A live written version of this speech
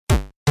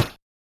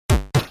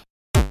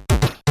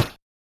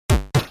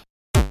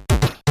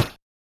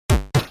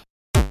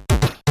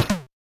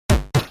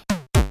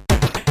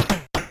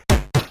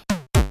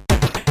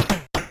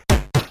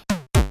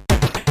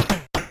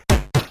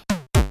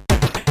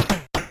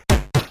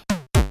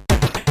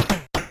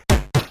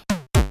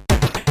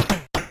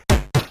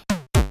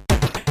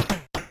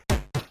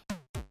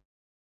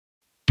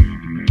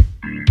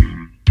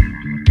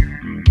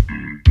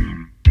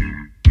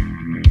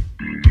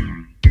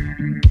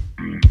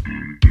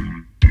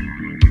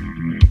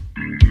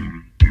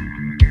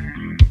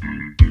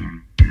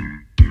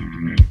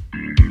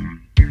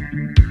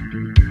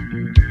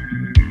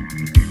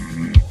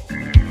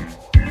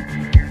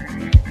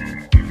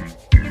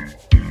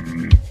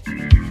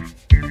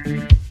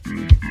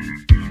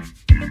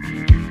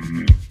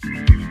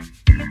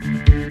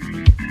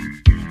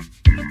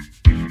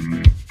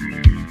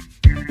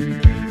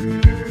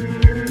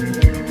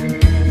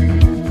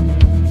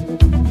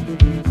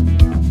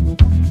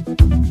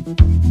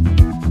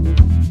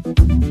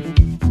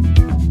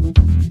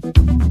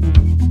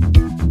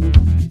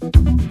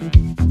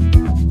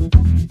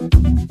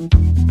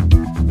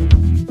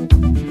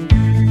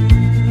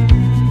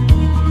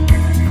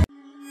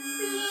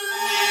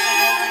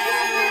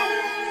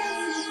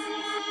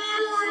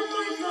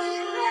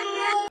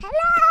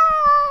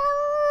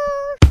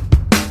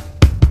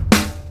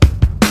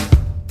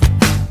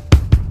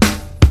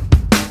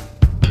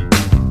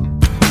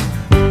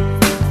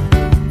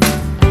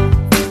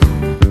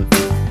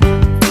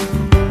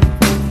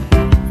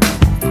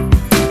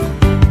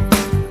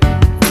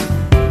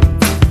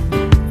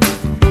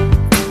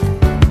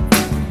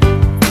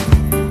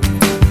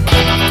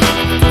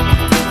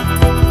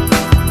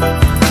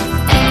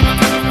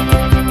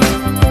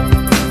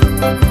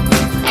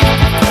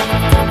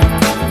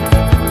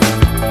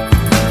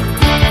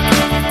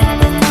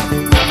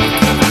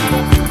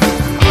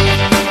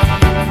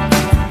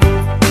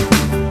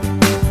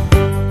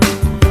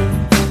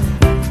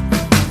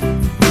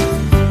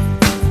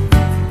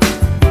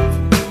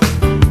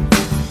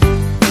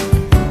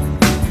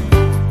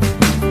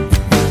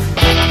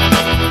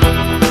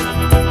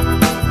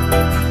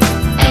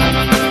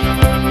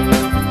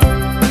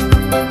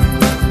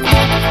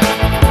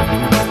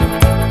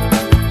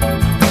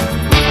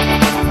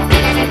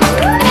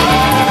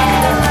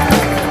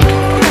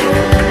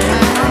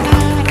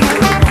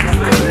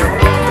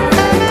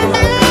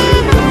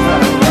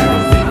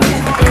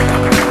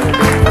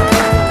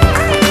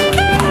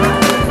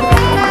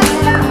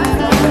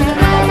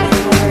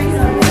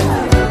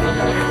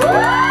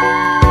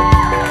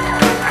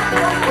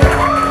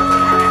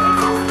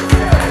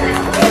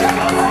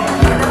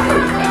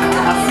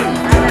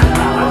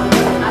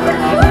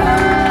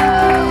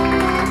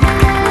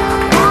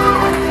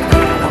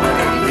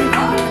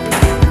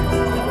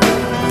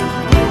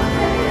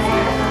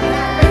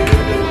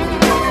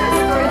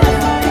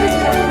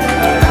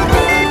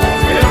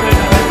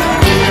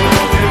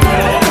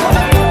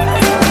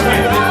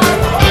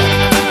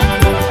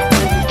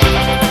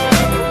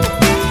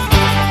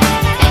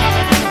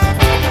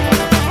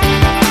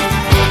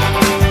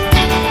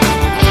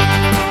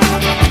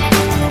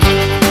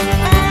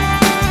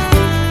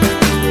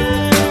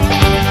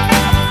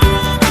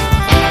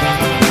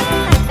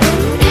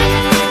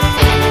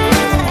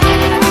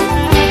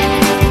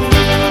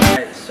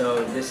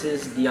This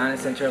is Diyanet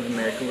Center of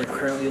America. We're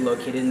currently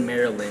located in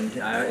Maryland.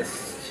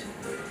 It's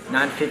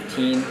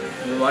 9:15.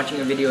 We're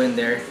watching a video in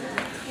there.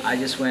 I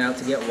just went out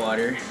to get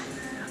water.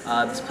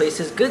 This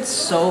place is good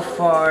so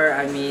far.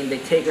 I mean, they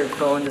take our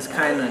phone. It's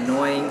kind of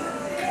annoying.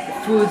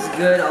 The food's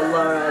good.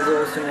 Allah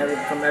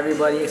Azza from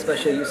everybody,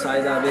 especially you,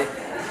 Saeed Abi.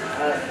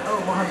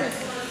 Mohammed.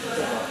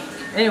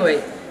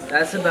 Anyway,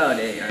 that's about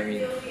it. I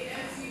mean,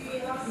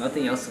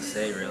 nothing else to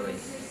say really.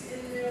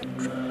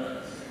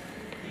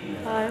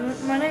 Hi,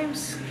 my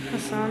name's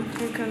Hassan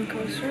Furkan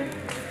Koser,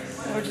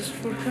 or just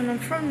Furkan. I'm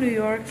from New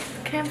York.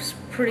 The camp's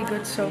pretty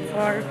good so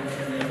far.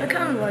 I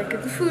kind of like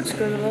it. The food's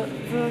good.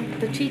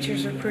 The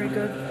teachers are pretty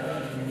good,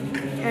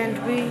 and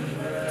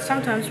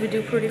sometimes we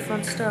do pretty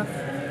fun stuff.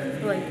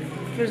 Like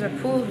there's a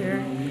pool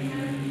here,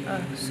 a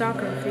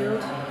soccer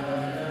field,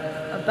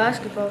 a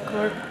basketball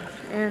court,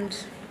 and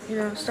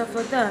stuff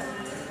like that.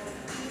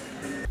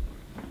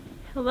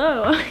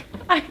 Hello.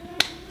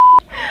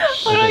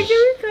 Hold on,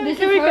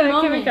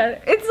 can we cut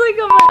it? It's like,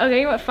 oh my,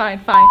 okay, fine.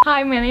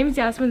 Hi, my name is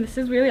Yasmin. This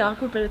is really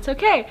awkward, but it's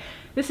okay.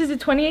 This is the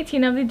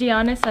 2018 of the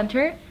Diyanet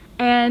Center,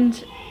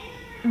 and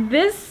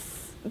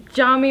this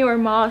Jami or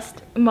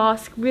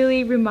mosque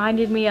really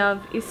reminded me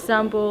of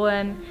Istanbul,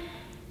 and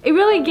it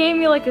really gave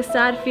me like a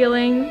sad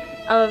feeling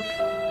of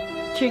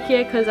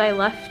Turkey because I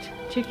left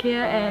Turkey,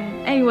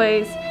 and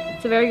anyways,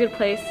 it's a very good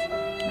place.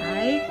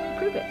 I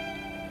approve it.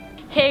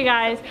 Hey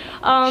guys,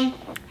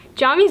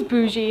 Jami's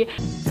bougie.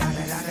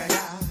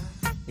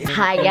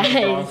 Hi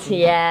guys,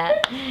 yeah,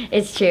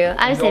 it's true.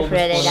 I'm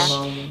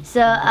Sefreda.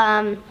 So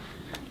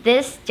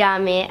this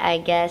Jami, I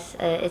guess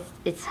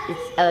it's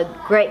a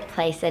great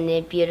place and a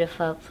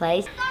beautiful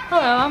place.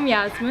 Hello, I'm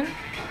Yasmin.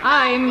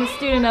 I'm a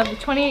student of the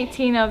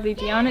 2018 of the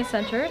Diyanet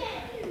Center.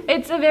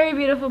 It's a very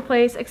beautiful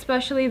place,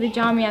 especially the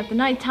Jami at the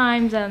night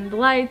times, and the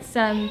lights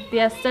and the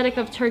aesthetic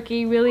of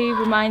Turkey really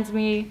reminds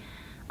me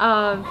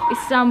of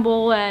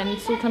Istanbul and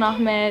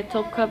Sultanahmet,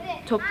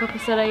 Topkapı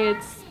Sarayı.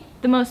 It's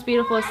the most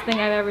beautiful thing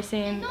I've ever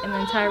seen in the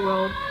entire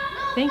world.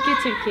 Thank you,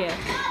 Turkey.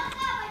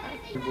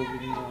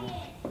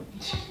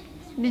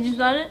 Did you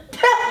start it?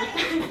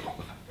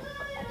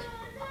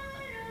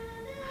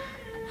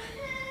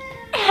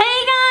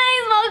 Hey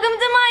guys, welcome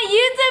to my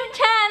YouTube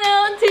channel.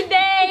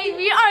 Today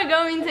we are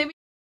going to be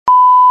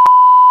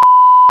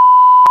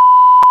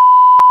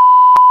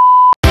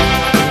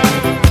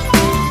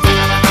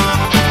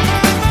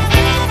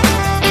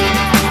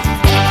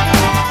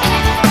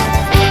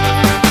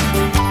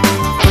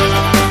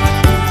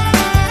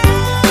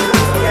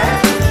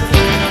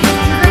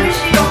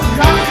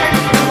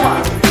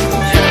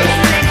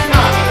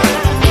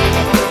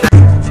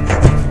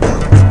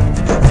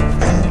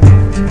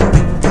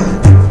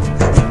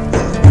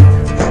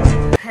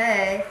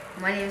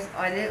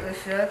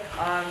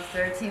I'm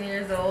 13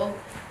 years old.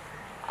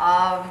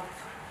 I'm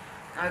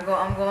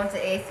going to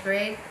 8th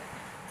grade.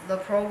 The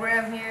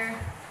program here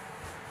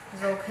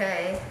is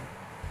okay.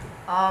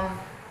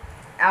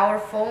 Our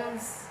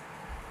phones,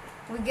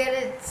 we get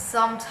it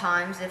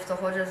sometimes if the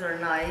hojas are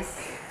nice.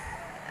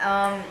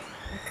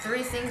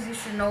 3 things you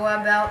should know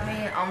about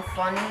me: I'm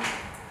funny,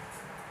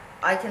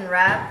 I can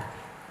rap,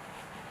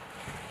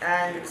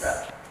 and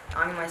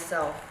I'm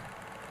myself.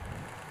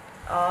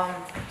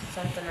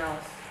 Something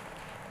else.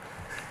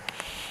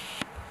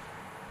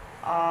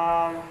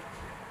 Are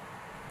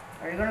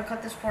you gonna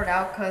cut this part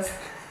out? Cause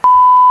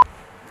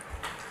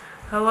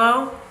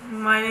Hello,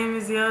 my name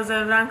is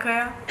Yoza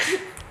Rankaya.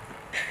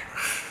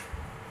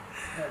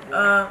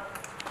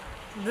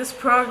 This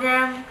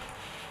program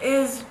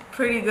is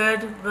pretty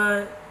good,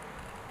 but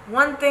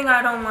one thing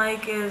I don't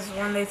like is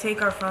when they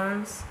take our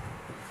phones.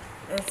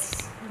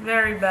 It's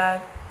very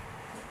bad.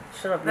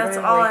 shut up. That's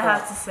all I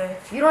have to say.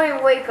 You don't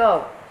even wake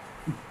up.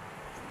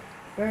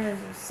 You're in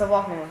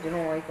sabah mode. You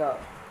don't wake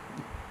up.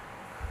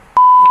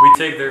 We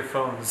take their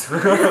phones.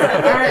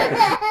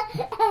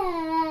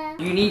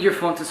 You need your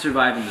phone to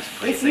survive in this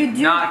place. If you like,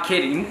 do, not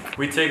kidding.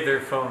 We take their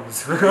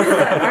phones.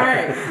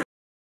 Alright.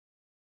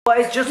 But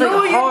it's just no,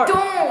 like hard. You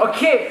don't.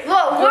 Okay.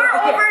 Look, we're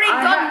already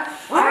done.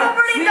 We're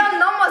already done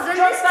numbers, and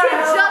this kid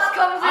just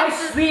comes in. I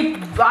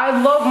sleep.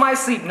 I love my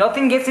sleep.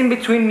 Nothing gets in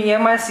between me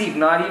and my sleep.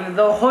 Not even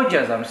the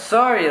hojas. I'm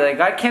sorry. Like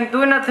I can't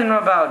do nothing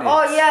about it.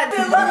 Oh yeah.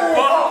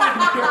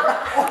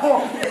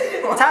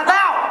 Tap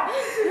out.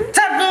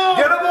 Tap out.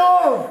 Get him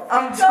off!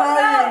 I'm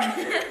trying.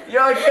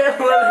 Yo, I can't.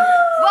 But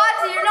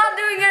you're not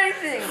doing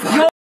anything.